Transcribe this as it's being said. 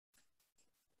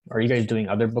are you guys doing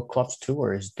other book clubs too,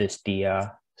 or is this the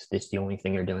only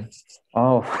thing you're doing?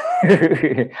 Oh,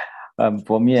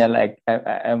 for me,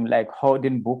 I'm like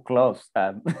holding book clubs.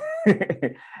 I'm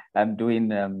doing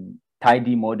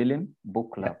 3D modeling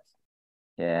book club.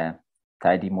 Yeah,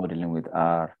 3D modeling with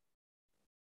R.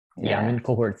 Yeah, I'm in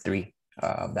cohort 3.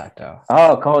 That.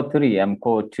 Oh, cohort 3. I'm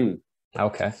cohort 2.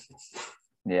 Okay.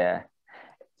 Yeah.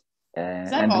 Is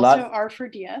that and also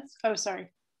R4DS? Oh,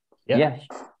 sorry. Yeah.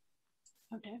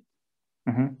 Okay.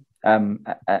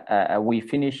 We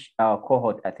finished our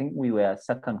cohort. I think we were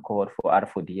second cohort for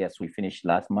R4DS. We finished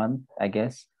last month, I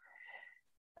guess.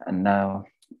 And now,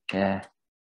 yeah.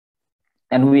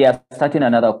 And we are starting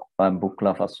another book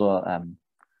club as well.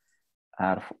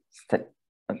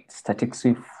 Statistics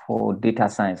for data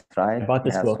science, right? I bought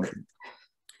this book.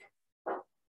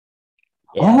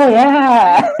 Yeah. Oh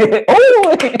yeah.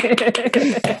 Oh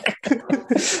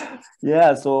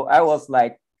yeah. So I was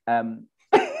like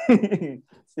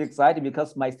excited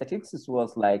because my statistics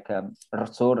was like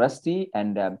so rusty,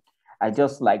 and I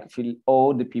just like feel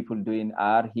all the people doing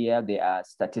R here, they are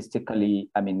statistically,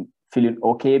 feeling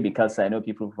okay, because I know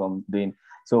people from doing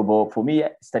so. But for me,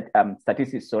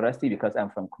 statistics is so rusty because I'm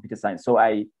from computer science. So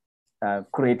I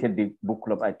created the book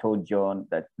club. I told John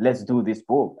that let's do this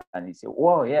book, and he said,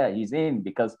 "Whoa, yeah, he's in,"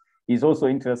 because he's also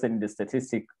interested in the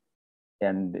statistic.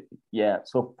 And yeah,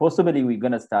 so possibly we're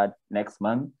gonna start next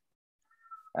month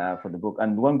for the book.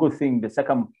 And one good thing, the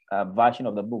second version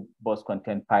of the book both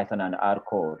contain Python and R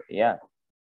code. Yeah,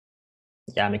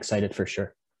 I'm excited for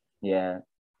sure. Yeah,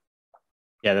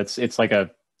 it's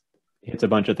a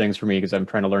bunch of things for me because I'm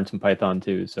trying to learn some Python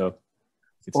too. So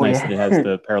it's nice that it has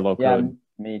the parallel code.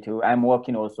 Me too. I'm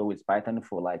working also with Python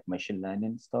for like machine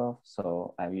learning stuff.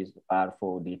 So I use R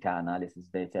for data analysis,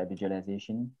 data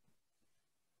visualization.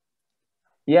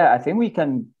 Yeah, I think we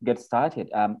can get started.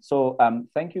 So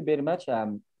thank you very much.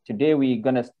 Today we're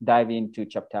gonna dive into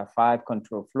chapter 5,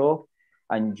 control flow,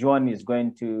 and John is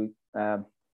going to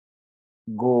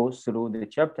go through the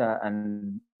chapter,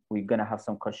 and we're gonna have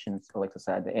some questions or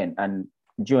exercise at the end. And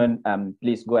John,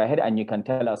 please go ahead, and you can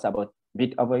tell us a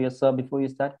bit about yourself before you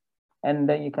start, and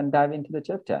then you can dive into the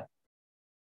chapter.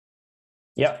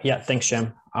 Yeah. Thanks,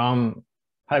 Shem. Hi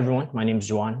everyone. My name is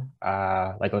Jiwan.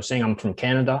 Like I was saying, I'm from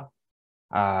Canada.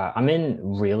 I'm in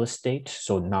real estate,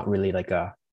 so not really like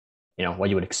what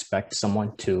you would expect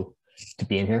someone to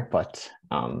be in here, but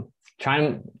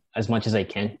trying as much as I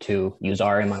can to use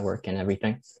R in my work and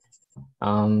everything.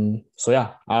 I'm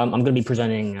going to be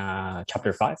presenting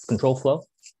chapter 5, control flow,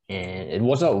 and it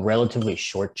was a relatively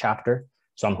short chapter,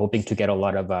 so I'm hoping to get a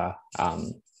lot of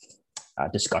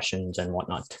discussions and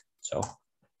whatnot. So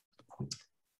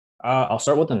I'll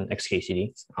start with an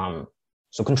XKCD.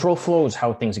 So control flow is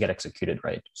how things get executed,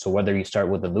 right? So whether you start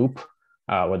with a loop,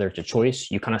 whether it's a choice,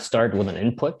 you kind of start with an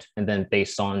input, and then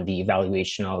based on the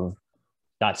evaluation of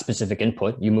that specific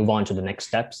input, you move on to the next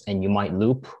steps, and you might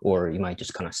loop, or you might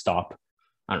just kind of stop.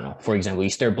 I don't know. For example, you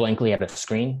stare blankly at a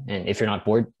screen, and if you're not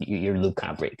bored, your loop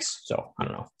kind of breaks. So I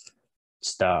don't know.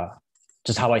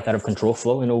 Just how I thought of control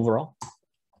flow and overall.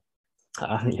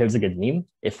 Here's a good meme: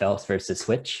 if else versus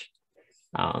switch.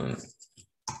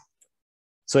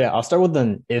 So yeah, I'll start with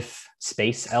an if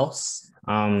space else.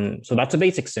 So that's a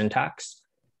basic syntax.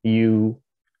 You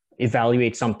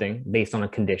evaluate something based on a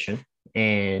condition,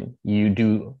 and you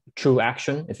do true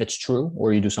action if it's true,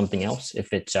 or you do something else if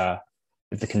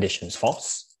the condition is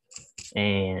false.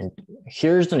 And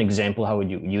here's an example how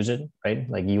you use it, right?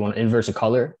 Like you want to inverse a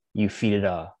color, you feed it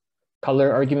a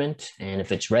color argument, and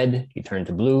if it's red, you turn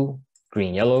to blue,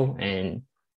 green, yellow, and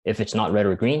if it's not red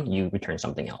or green, you return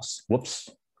something else. Whoops.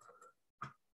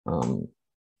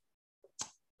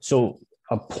 So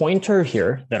a pointer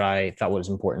here that I thought was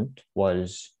important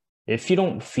was if you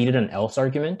don't feed it an else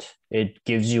argument, it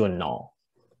gives you a null.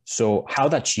 So how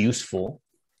that's useful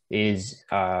is,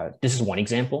 this is one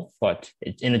example, but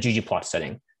it's in a ggplot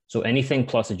setting. So anything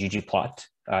plus a ggplot,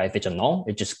 if it's a null,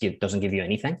 it just doesn't give you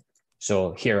anything.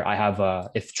 So here I have,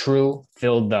 if true,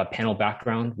 fill the panel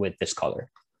background with this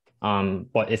color.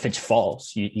 But if it's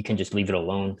false, you can just leave it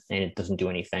alone and it doesn't do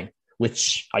anything,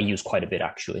 which I use quite a bit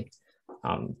actually.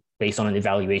 Based on an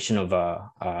evaluation of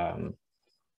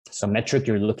some metric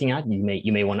you're looking at,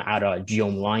 you may want to add a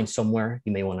geom line somewhere.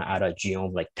 You may want to add a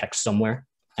geom like text somewhere,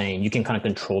 and you can kind of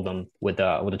control them with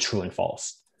a true and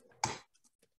false.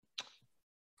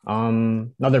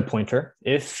 Another pointer: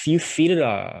 if you feed it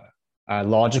a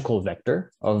logical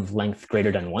vector of length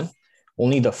greater than 1,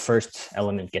 only the first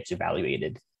element gets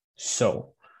evaluated.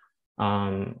 So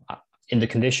in the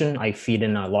condition, I feed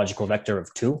in a logical vector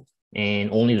of 2,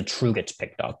 and only the true gets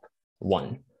picked up,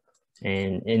 1.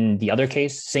 And in the other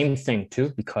case, same thing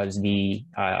too, because the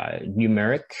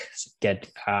numerics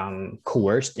get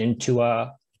coerced into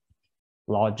a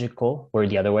logical or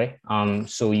the other way.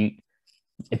 So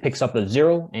it picks up a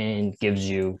 0 and gives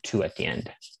you 2 at the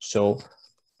end. So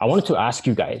I wanted to ask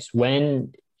you guys,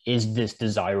 when is this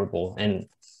desirable, and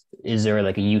is there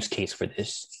like a use case for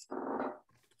this?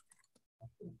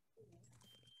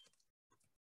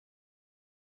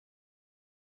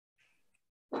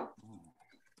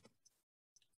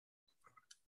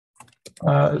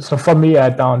 So for me, I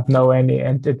don't know any,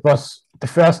 and it was the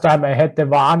first time I had the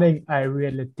warning. I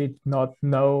really did not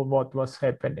know what was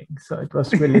happening, so it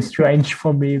was really strange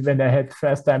for me when I had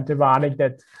first time the warning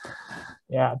that,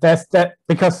 yeah, that's that,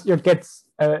 because you get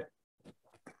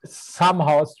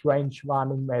somehow strange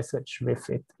warning message with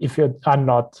it if you are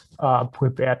not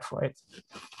prepared for it.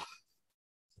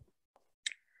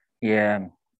 Yeah.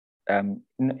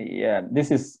 Yeah,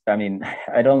 this is, I mean,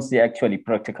 I don't see actually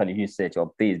practical usage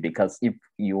of this, because if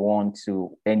you want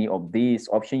to any of these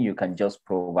options, you can just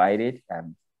provide it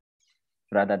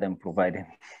rather than provide it.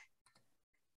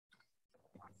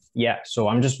 Yeah, so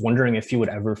I'm just wondering if you would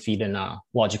ever feed in a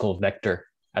logical vector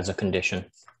as a condition.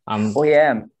 Oh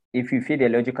yeah, if you feed a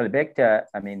logical vector,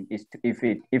 I mean, if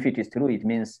it is true, it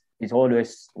means it's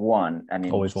always 1. I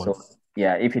mean, always 1. So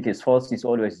yeah, if it is false, it's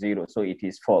always 0. So it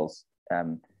is false.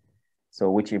 So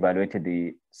which evaluated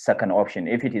the second option.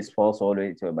 If it is false,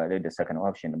 always to evaluate the second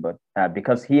option. But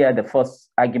because here the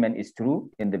first argument is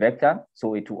true in the vector,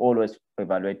 so it will always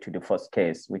evaluate to the first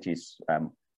case, which is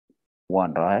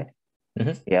 1, right?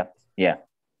 Mm-hmm. Yeah.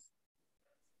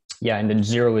 Yeah, and then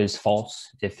 0 is false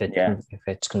if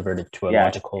it's converted to a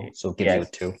logical, so it gives you a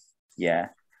 2. Yeah,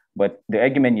 but the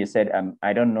argument you said,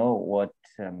 I don't know what,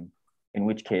 in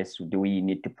which case do we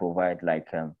need to provide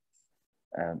like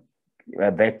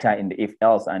a vector in the if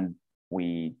else, and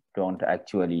we don't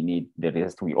actually need the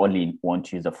rest. We only want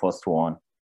to use the first one.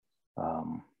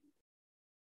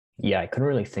 Yeah, I couldn't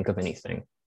really think of anything.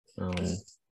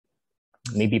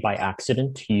 Maybe by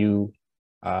accident you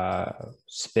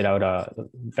spit out a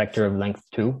vector of length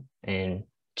 2 and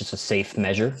just a safe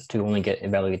measure to only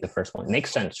evaluate the first one. It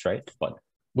makes sense, right? But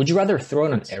would you rather throw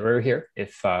in an error here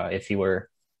if you were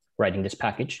writing this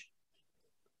package?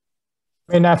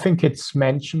 I mean, I think it's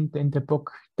mentioned in the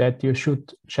book that you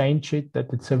should change it,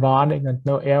 that it's a warning and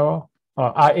no error,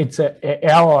 or it's a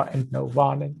error and no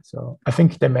warning. So I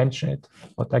think they mention it,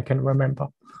 what I can remember.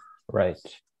 Right.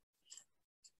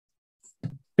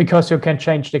 Because you can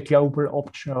change the global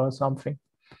option or something.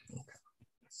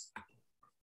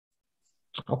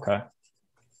 Okay.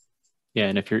 Yeah,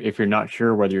 and if you're not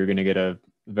sure whether you're going to get a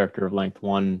vector of length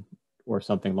 1 or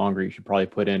something longer, you should probably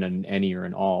put in an any or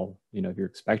an all, if you're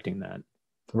expecting that.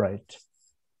 Right.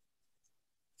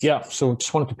 Yeah, so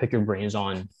just wanted to pick your brains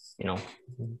on,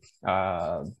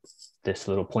 this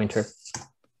little pointer.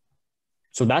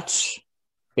 So that's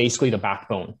basically the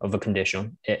backbone of a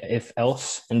condition, if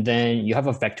else, and then you have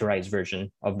a vectorized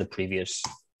version of the previous.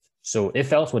 So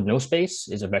if else with no space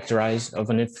is a vectorized of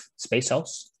an if space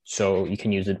else. So you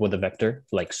can use it with a vector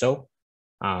like so.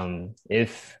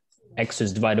 If x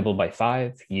is divisible by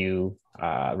 5, you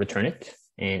return it.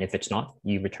 And if it's not,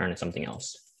 you return something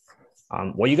else.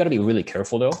 What you got to be really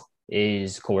careful though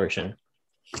is coercion.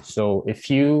 So if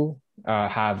you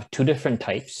have 2 different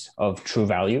types of true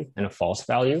value and a false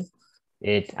value,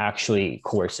 it actually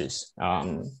coerces.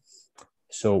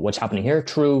 So what's happening here,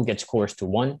 true gets coerced to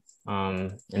 1.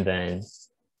 And then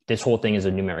this whole thing is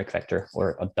a numeric vector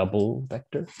or a double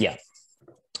vector. Yeah.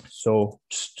 So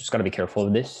just got to be careful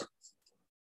of this.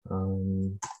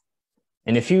 And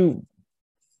if you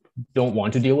don't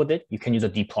want to deal with it, you can use a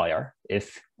dplyr.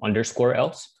 If underscore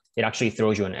else, it actually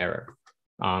throws you an error.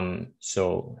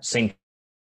 So same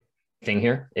thing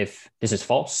here. If this is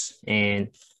false and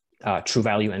true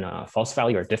value and false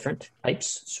value are different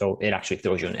types, so it actually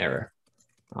throws you an error.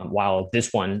 While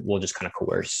this one will just kind of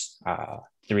coerce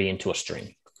 3 into a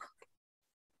string.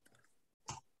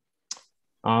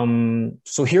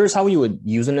 So here's how you would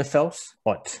use an if else,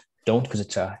 but don't, because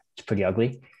it's pretty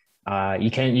ugly.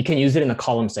 You can use it in a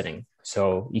column setting.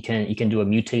 So you can do a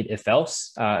mutate if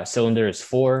else. Cylinder is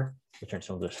 4, return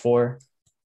cylinder is 4.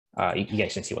 You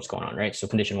guys can see what's going on, right? So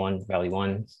condition 1, value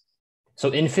 1.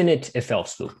 So infinite if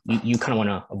else loop. You kind of want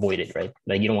to avoid it, right?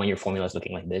 Like you don't want your formulas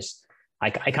looking like this. I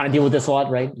kind of deal with this a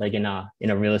lot, right? Like in a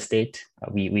real estate,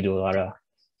 we do a lot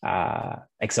of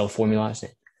Excel formulas.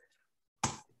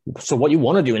 So what you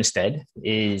want to do instead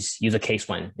is use a case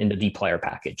when in the dplyr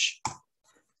package.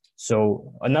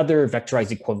 So another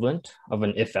vectorized equivalent of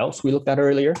an if else we looked at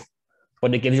earlier,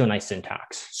 but it gives you a nice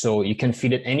syntax. So you can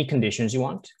feed it any conditions you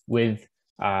want with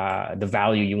the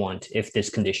value you want if this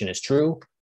condition is true.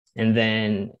 And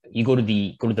then you go to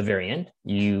the very end,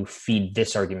 you feed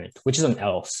this argument, which is an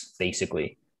else,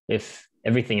 basically. If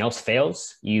everything else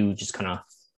fails, you just kind of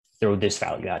throw this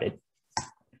value at it.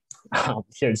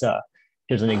 Here's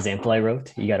an example I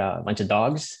wrote. You got a bunch of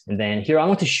dogs. And then here I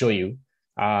want to show you,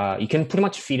 you can pretty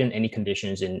much feed in any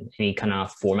conditions in any kind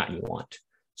of format you want.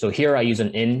 So here I use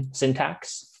an in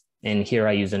syntax, and here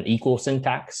I use an equal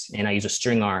syntax, and I use a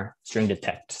string string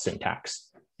detect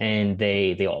syntax, and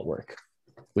they all work,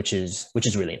 which is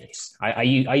really nice.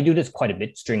 I do this quite a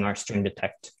bit, string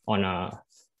detect on a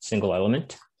single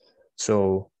element.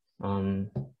 So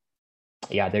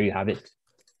yeah, there you have it.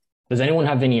 Does anyone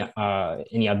have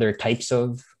any other types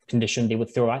of condition they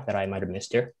would throw at that I might have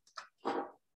missed here?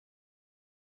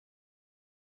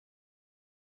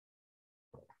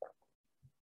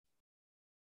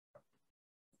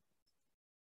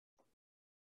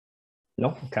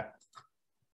 No? Okay.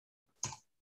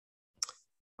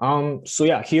 So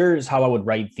yeah, here's how I would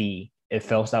write the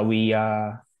if else that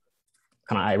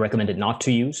I recommended not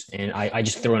to use, and I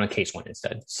just throw in a case one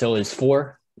instead. Sil is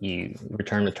 4, you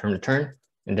return,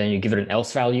 and then you give it an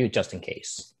else value just in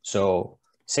case. So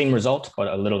same result, but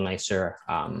a little nicer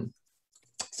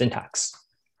syntax.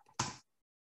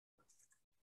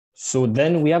 So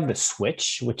then we have the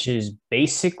switch, which is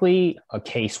basically a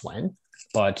case when,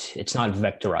 but it's not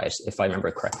vectorized, if I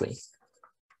remember correctly.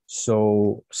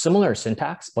 So similar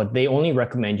syntax, but they only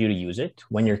recommend you to use it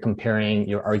when you're comparing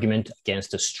your argument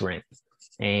against a string.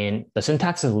 And the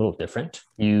syntax is a little different.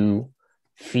 You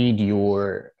feed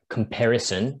your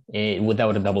comparison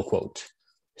without a double quote.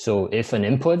 So if an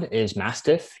input is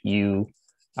mastiff, you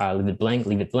leave it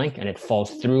blank, and it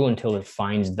falls through until it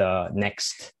finds the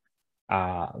next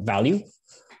value.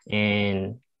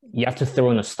 And you have to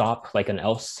throw in a stop, like an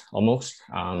else almost.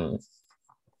 And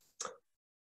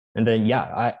then,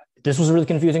 yeah, this was really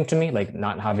confusing to me, like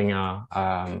not having a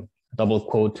double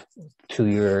quote to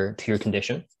your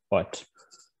condition, but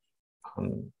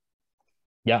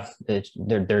yeah,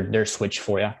 they're switch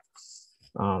for you.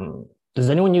 Does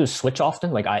anyone use switch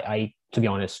often? Like I to be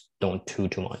honest, don't too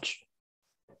much.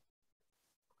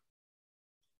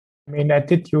 I mean, I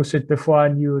did use it before I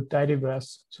knew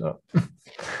tidyverse, so.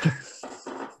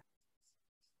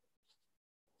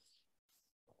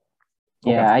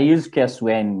 Yeah, okay. I use case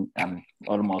when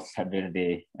almost every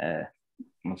day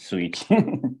switch.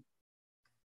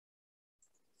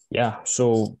 Yeah,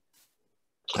 so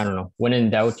I don't know. When in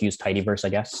doubt, use tidyverse, I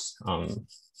guess.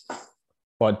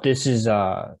 But this is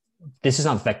not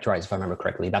vectorized, if I remember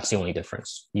correctly. That's the only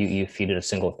difference. You feed it a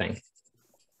single thing.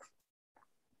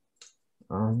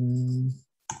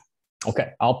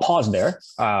 Okay, I'll pause there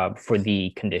for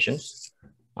the conditions.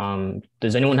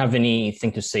 Does anyone have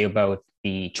anything to say about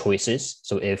the choices?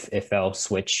 So if else,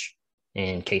 switch,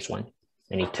 and case one.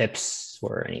 Any tips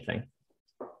or anything?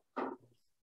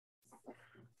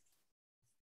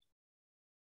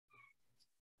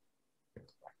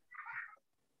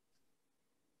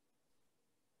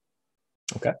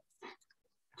 Okay.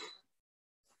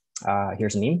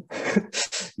 Here's a meme.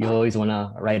 You always want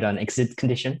to write an exit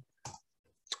condition.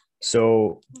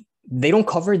 So they don't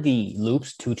cover the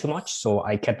loops too much, so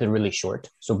I kept it really short.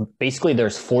 So basically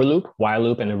there's for loop, while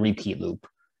loop, and a repeat loop.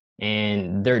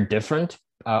 And they're different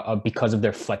because of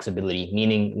their flexibility,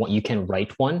 meaning you can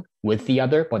write one with the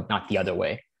other, but not the other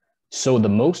way. So the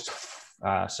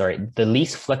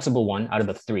least flexible one out of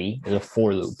the three is a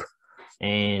for loop.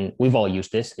 And we've all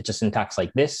used this. It's a syntax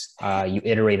like this. You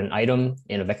iterate an item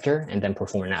in a vector and then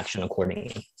perform an action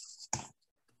accordingly.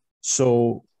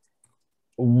 So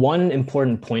one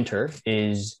important pointer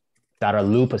is that a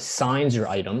loop assigns your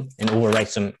item and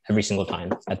overwrites them every single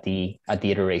time at the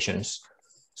iterations.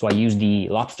 So I use the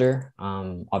lobster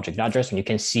object address, and you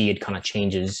can see it kind of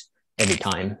changes every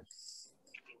time,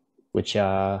 which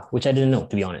I didn't know,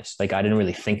 to be honest. Like I didn't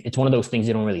really think. It's one of those things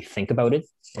you don't really think about it,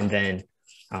 and then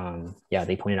yeah,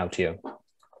 they point it out to you.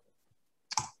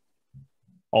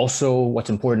 Also, what's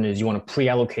important is you want to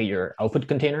pre-allocate your output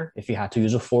container if you had to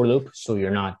use a for loop, so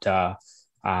you're not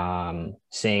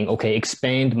saying, okay,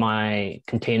 expand my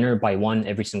container by 1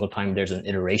 every single time there's an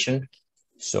iteration.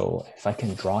 So if I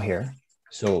can draw here,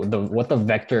 so what the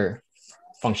vector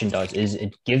function does is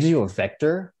it gives you a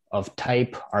vector of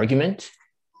type argument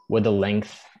with the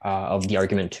length of the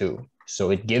argument 2. So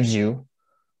it gives you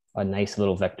a nice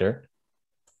little vector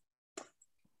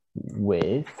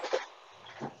with,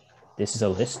 this is a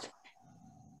list.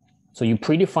 So you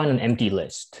predefine an empty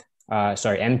list,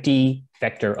 empty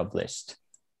vector of list.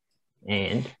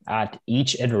 And at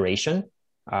each iteration,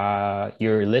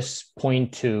 your lists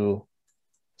point to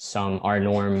some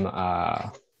rnorm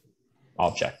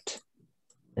object.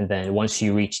 And then once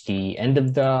you reach the end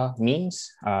of the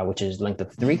means, which is length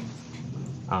of 3,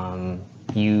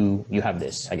 you have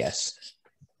this, I guess.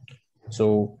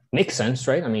 So makes sense,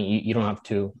 right? I mean, you don't have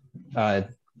to,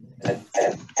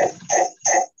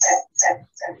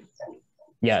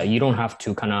 you don't have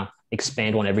to kind of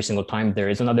expand one every single time. There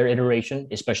is another iteration,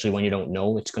 especially when you don't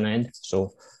know it's going to end.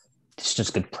 So it's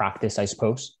just good practice, I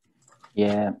suppose.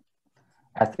 Yeah,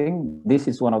 I think this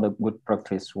is one of the good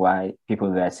practice why people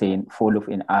were saying for loop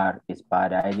in R is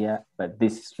bad idea, but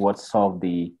this is what solved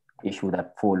the issue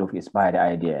that for loop is bad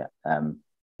idea.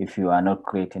 If you are not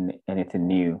creating anything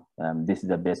new, this is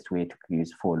the best way to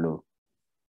use for loop.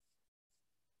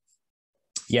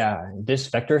 Yeah, this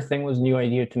vector thing was a new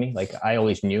idea to me. Like I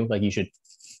always knew like you should,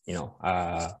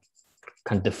 kind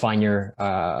of define your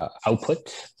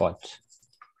output, but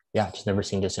yeah, just never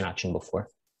seen this in action before.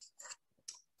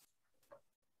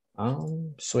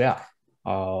 So yeah,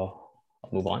 I'll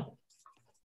move on.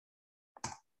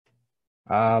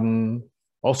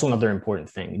 Also another important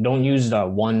thing, don't use the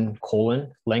 1: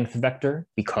 length vector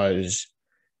because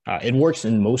it works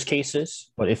in most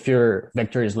cases, but if your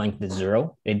vector is length is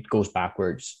 0, it goes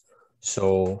backwards.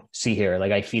 So see here,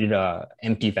 like I feeded a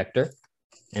empty vector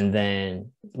and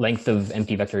then length of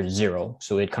empty vector is 0.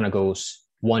 So it kind of goes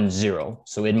 1, 0.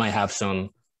 So it might have some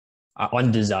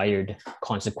undesired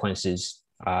consequences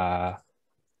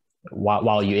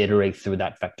while you iterate through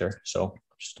that vector. So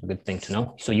just a good thing to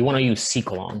know. So you want to use seek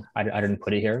along. I didn't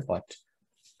put it here, but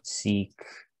seek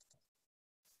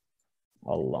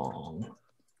along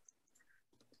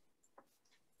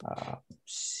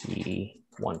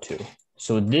C12.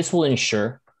 So this will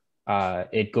ensure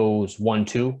it goes 1,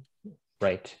 2,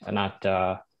 right? And not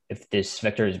if this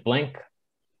vector is blank.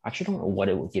 Actually, I don't know what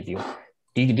it will give you.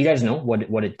 Do you guys know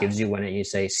what it gives you when you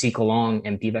say seek along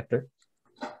empty vector?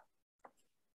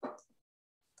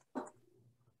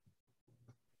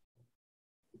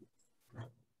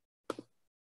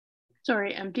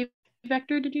 Sorry, empty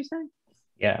vector, did you say?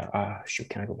 Yeah, shoot,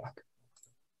 can I go back?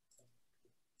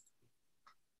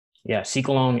 Yeah, seek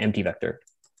along empty vector.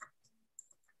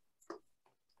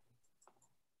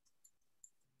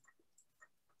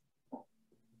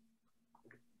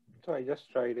 So I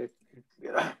just tried it.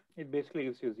 It basically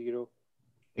gives you 0.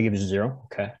 It gives you 0,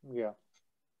 okay. Yeah.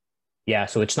 Yeah,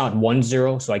 so it's not 1,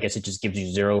 0, so I guess it just gives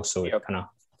you 0, so yep. It kind of,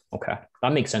 okay.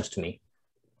 That makes sense to me.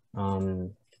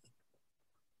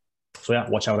 So yeah,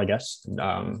 watch out, I guess.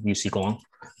 Use seek along.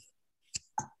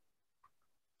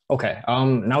 Okay,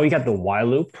 now we got the while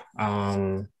loop.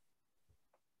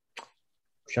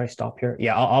 Should I stop here?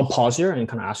 Yeah, I'll pause here and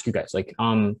kind of ask you guys, like,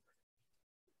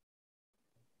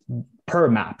 per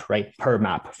map, right? Per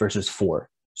map versus for.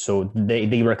 So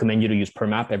they recommend you to use per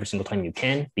map every single time you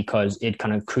can because it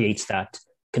kind of creates that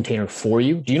container for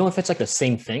you. Do you know if it's like the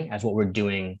same thing as what we're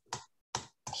doing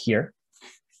here?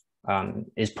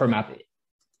 Is per map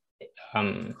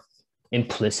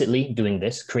implicitly doing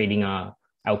this, creating a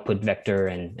output vector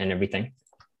and everything?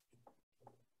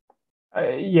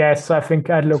 Yes, I think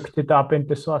I looked it up in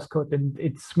the source code and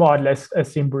it's more or less a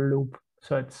simple loop.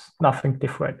 So it's nothing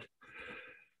different.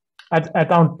 I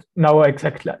don't know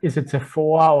exactly, is it a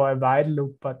for or a while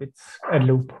loop, but it's a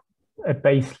loop, a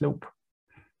base loop.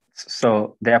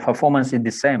 So their performance is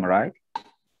the same, right?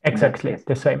 Exactly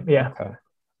the same, yeah.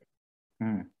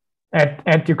 Okay.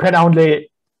 And you can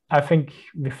only, I think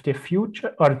with the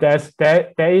future, or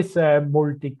there is a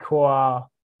multi-core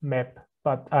map,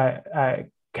 but I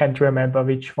can't remember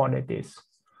which one it is.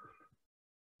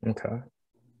 Okay.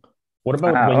 What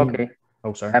about when okay.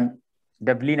 Oh, sorry.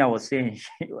 Deblina was saying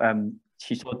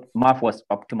she thought math was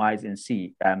optimized in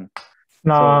C.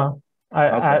 No, so,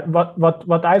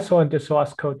 what I saw in the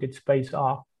source code, it's base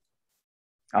R.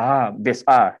 Base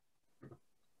R.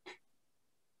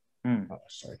 Oh,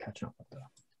 sorry, catching up with that.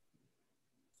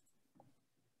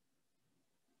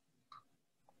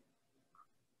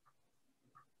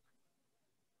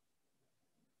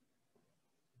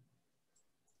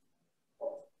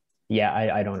 Yeah,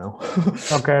 I don't know.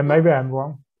 Okay, maybe I'm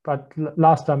wrong. But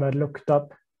last time I looked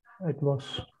up, it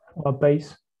was a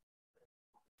base.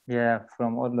 Yeah,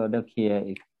 from what I look here,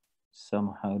 it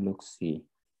somehow looks C. Do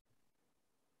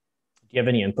you have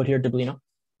any input here, Deblina?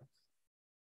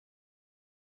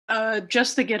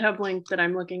 Just the GitHub link that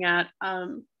I'm looking at. I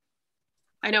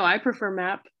know I prefer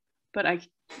map, but I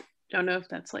don't know if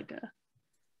that's like a,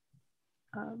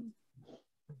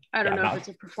 I don't know if it's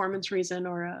a performance reason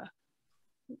or a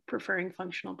preferring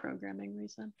functional programming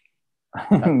reason.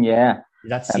 Yeah.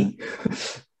 That's C.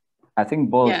 I think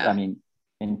both, yeah. I mean,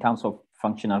 in terms of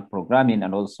functional programming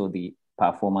and also the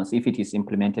performance, if it is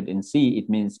implemented in C, it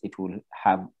means it will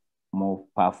have more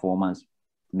performance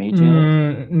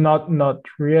major? Not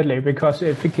really, because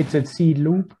I think it's a C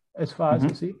loop as far as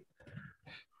I see.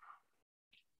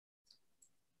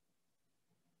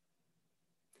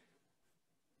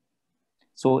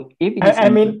 So if it is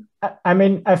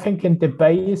I think in the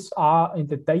base in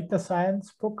the data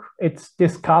science book, it's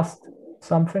discussed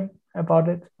something about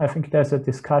it. I think there's a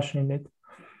discussion in it.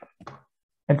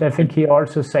 And I think he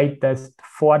also said that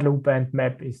for loop and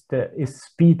map is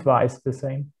speed-wise the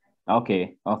same.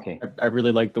 Okay. I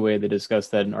really like the way they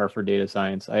discussed that in R for data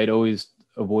science. I had always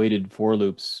avoided for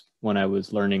loops when I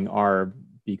was learning R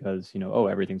because,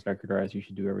 everything's vectorized. You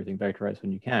should do everything vectorized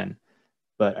when you can.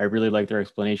 But I really like their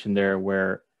explanation there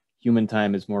where human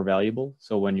time is more valuable.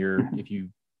 So when if you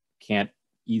can't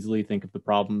easily think of the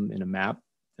problem in a map,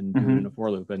 then do it in a for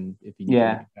loop. And if you need to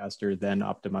make it faster, then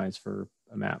optimize for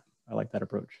a map. I like that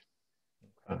approach.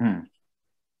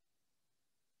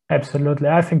 Absolutely.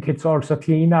 I think it's also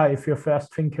cleaner if you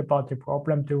first think about the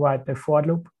problem to write the for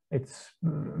loop. It's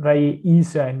very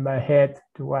easier in my head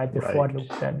to write the for loop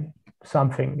than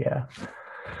something,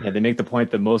 Yeah, they make the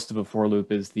point that most of a for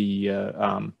loop is the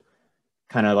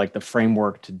kind of like the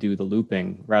framework to do the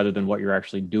looping rather than what you're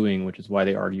actually doing, which is why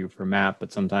they argue for map.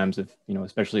 But sometimes if,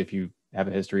 especially if you have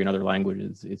a history in other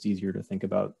languages, it's easier to think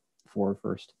about for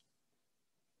first.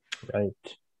 Right.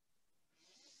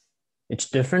 It's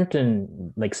different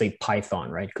in like say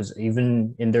Python, right? Because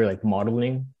even in their like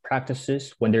modeling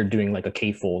practices, when they're doing like a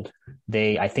k-fold,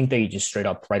 I think they just straight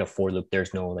up write a for loop.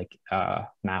 There's no like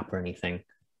map or anything.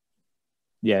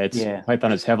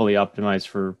 Python is heavily optimized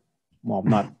for, well,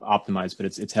 not optimized, but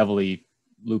it's heavily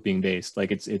looping based.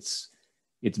 Like it's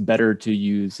better to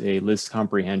use a list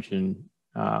comprehension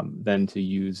than to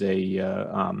use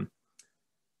an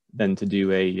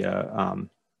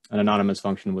anonymous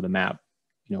function with a map.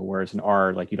 Whereas in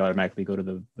R, like you'd automatically go to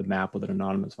the map with an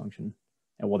anonymous function.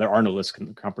 And well, there are no list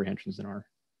comprehensions in R.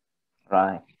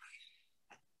 Right.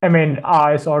 I mean,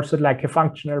 R is also like a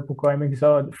functional programming.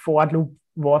 So for loop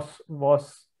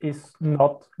is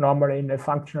not normally in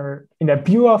a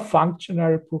pure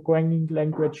functional programming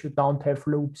language. You don't have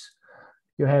loops.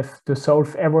 You have to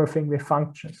solve everything with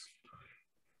functions.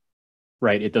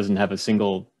 Right. It doesn't have a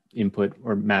single input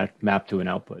or map to an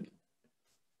output.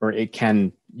 Or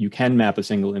you can map a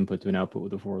single input to an output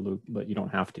with a for loop, but you don't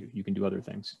have to. You can do other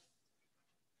things.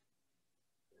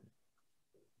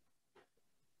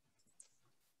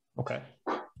 Okay.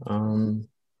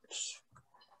 Just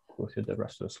go through the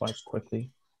rest of the slides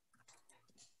quickly.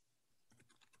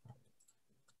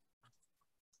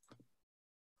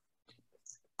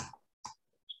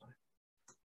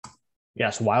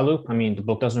 Yes, while loop. I mean, the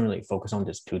book doesn't really focus on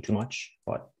this too much,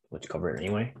 but let's cover it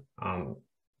anyway.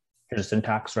 Here's a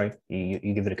syntax, right? You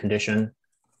give it a condition,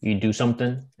 you do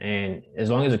something, and as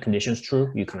long as the condition is true,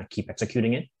 you kind of keep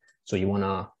executing it. So you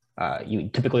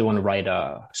typically want to write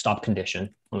a stop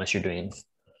condition unless you're doing,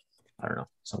 I don't know,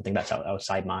 something that's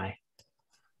outside my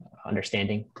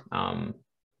understanding.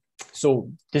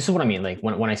 So this is what I mean. Like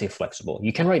when I say flexible,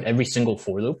 you can write every single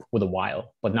for loop with a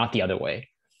while, but not the other way.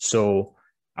 So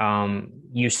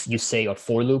you say a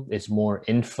for loop is more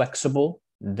inflexible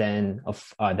than a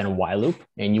while loop,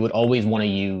 and you would always want to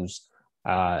use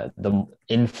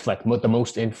the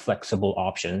most inflexible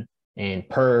option. And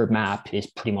per map is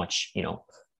pretty much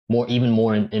even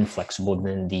more inflexible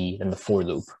than the for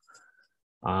loop.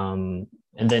 And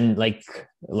then like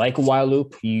a while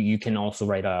loop, you can also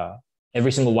write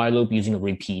every single while loop using a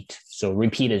repeat. So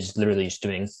repeat is literally just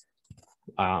doing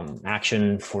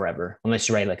action forever, unless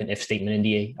you write like an if statement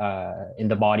in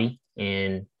the body,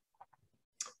 and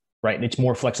right, it's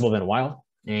more flexible than a while,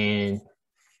 and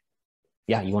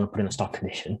yeah, you want to put in a stop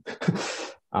condition.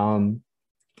 Do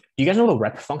you guys know the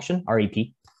rep function, rep?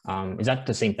 Is that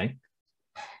the same thing?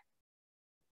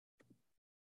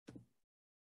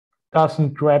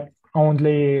 Doesn't rep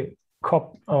only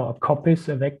copies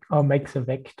a vector or makes a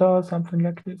vector or something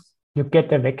like this? You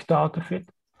get a vector out of it?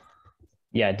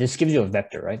 Yeah, this gives you a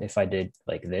vector, right? If I did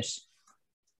like this.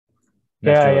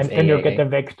 Yeah, and then you get a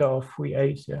vector of 3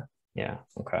 A's, yeah. Yeah,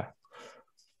 okay. Is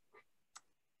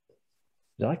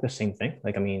that like the same thing?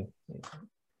 Like, I mean, do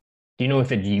you know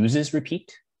if it uses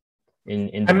repeat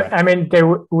in the I mean,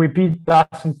 the repeat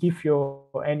doesn't give you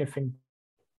anything.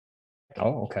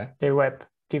 Oh, okay. The rep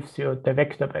gives you the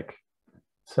vector back.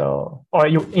 So, or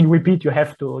in repeat, you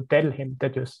have to tell him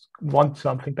that you want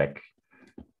something back.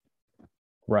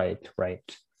 Right.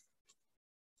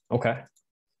 Okay.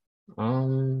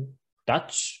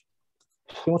 That's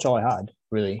pretty much all I had,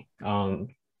 really.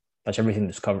 That's everything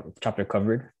this chapter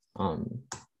covered.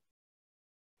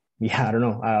 Yeah, I don't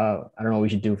know. I don't know what we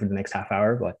should do for the next half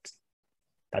hour, but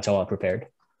that's all I prepared.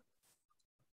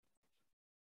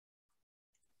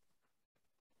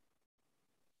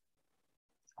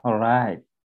 All right.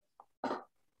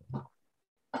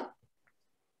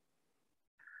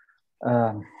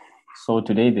 So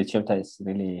today the chapter is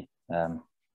really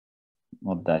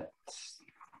not that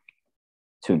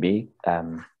too big.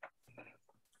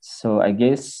 So I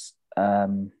guess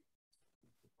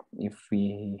if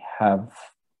we have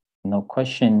no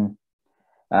question,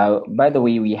 by the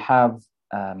way, we have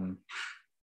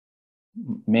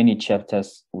many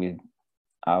chapters with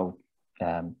our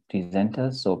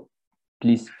presenters. So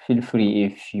please feel free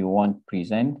if you want to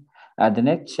present. The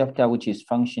next chapter, which is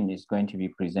function, is going to be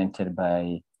presented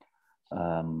by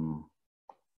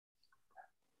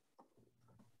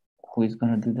who is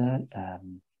going to do that?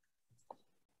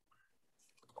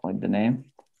 What's the name?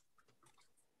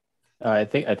 I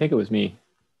think it was me.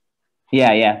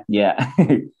 Yeah.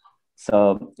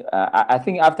 So I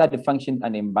think after the function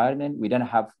and environment, we don't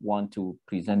have one to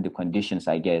present the conditions,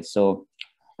 I guess. So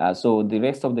so the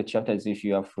rest of the chapters, if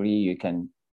you are free, you can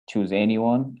choose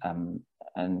anyone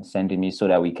and send it me so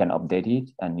that we can update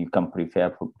it and you can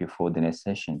prepare before the next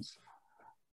sessions.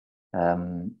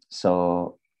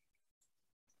 So.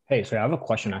 Hey, so I have a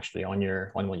question actually on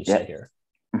what you said here.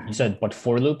 You said, but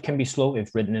for loop can be slow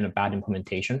if written in a bad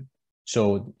implementation.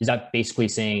 So is that basically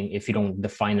saying if you don't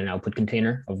define an output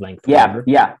container of length?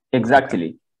 Yeah,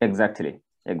 exactly.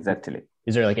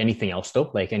 Is there like anything else though?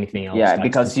 Like anything else? Yeah,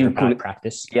 because you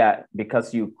practice. Yeah,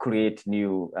 because you create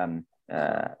new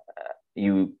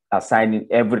you assign it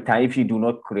every time. If you do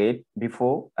not create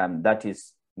before, that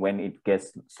is when it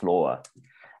gets slower.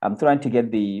 I'm trying to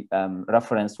get the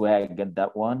reference where I get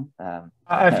that one.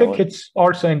 I think it's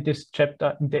also in this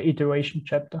chapter, in the iteration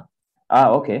chapter.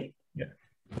 Okay. Yeah,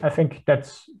 I think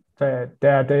that's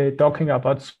they're talking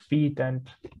about speed and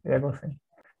everything.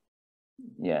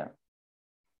 Yeah.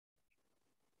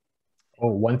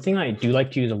 Oh, one thing I do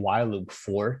like to use a while loop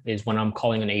for is when I'm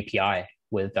calling an API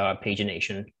with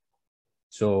pagination.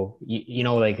 So you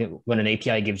know, like when an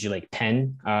API gives you like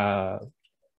 10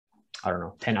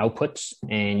 10 outputs,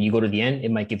 and you go to the end,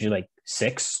 it might give you like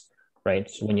 6, right?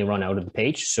 So when you run out of the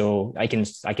page. So I can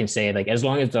say like, as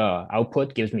long as the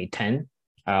output gives me 10,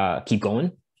 keep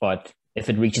going. But if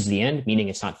it reaches the end, meaning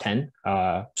it's not 10,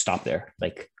 stop there.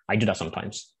 Like I do that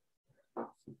sometimes.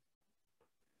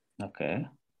 Okay.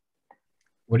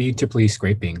 What are you typically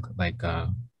scraping? Like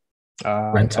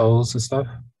rentals and stuff?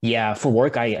 Yeah, for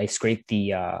work, I scrape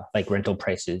the like rental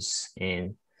prices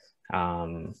and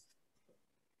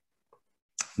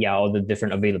yeah, all the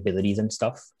different availabilities and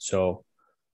stuff. So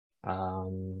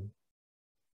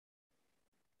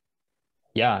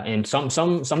yeah, and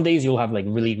some days you'll have like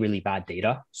really bad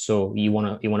data, so you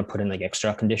want to put in like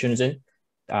extra conditions in.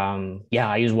 Yeah,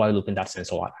 I use while loop in that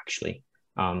sense a lot actually.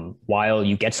 While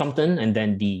you get something and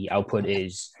then the output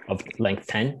is of length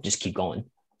 10, just keep going.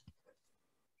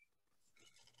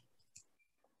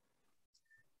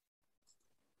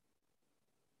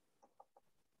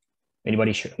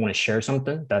 Anybody want to share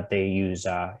something that they use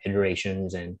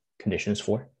iterations and conditions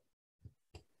for?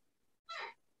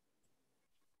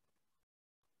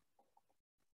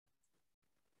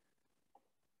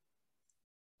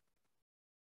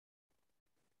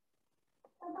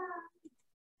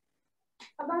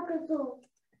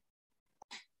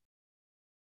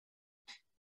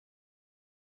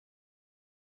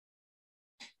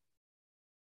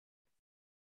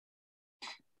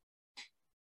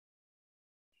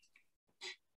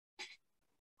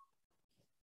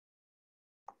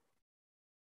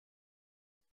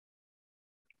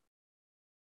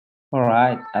 All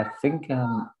right. I think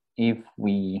if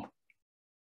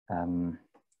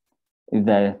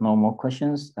there are no more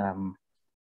questions,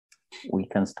 we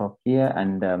can stop here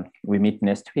and we meet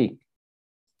next week.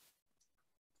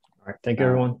 All right. Thank you,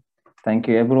 everyone. Thank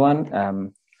you,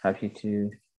 everyone. Happy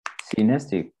to see you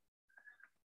next week.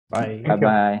 Bye.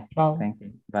 Bye-bye. Bye. Thank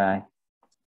you. Bye.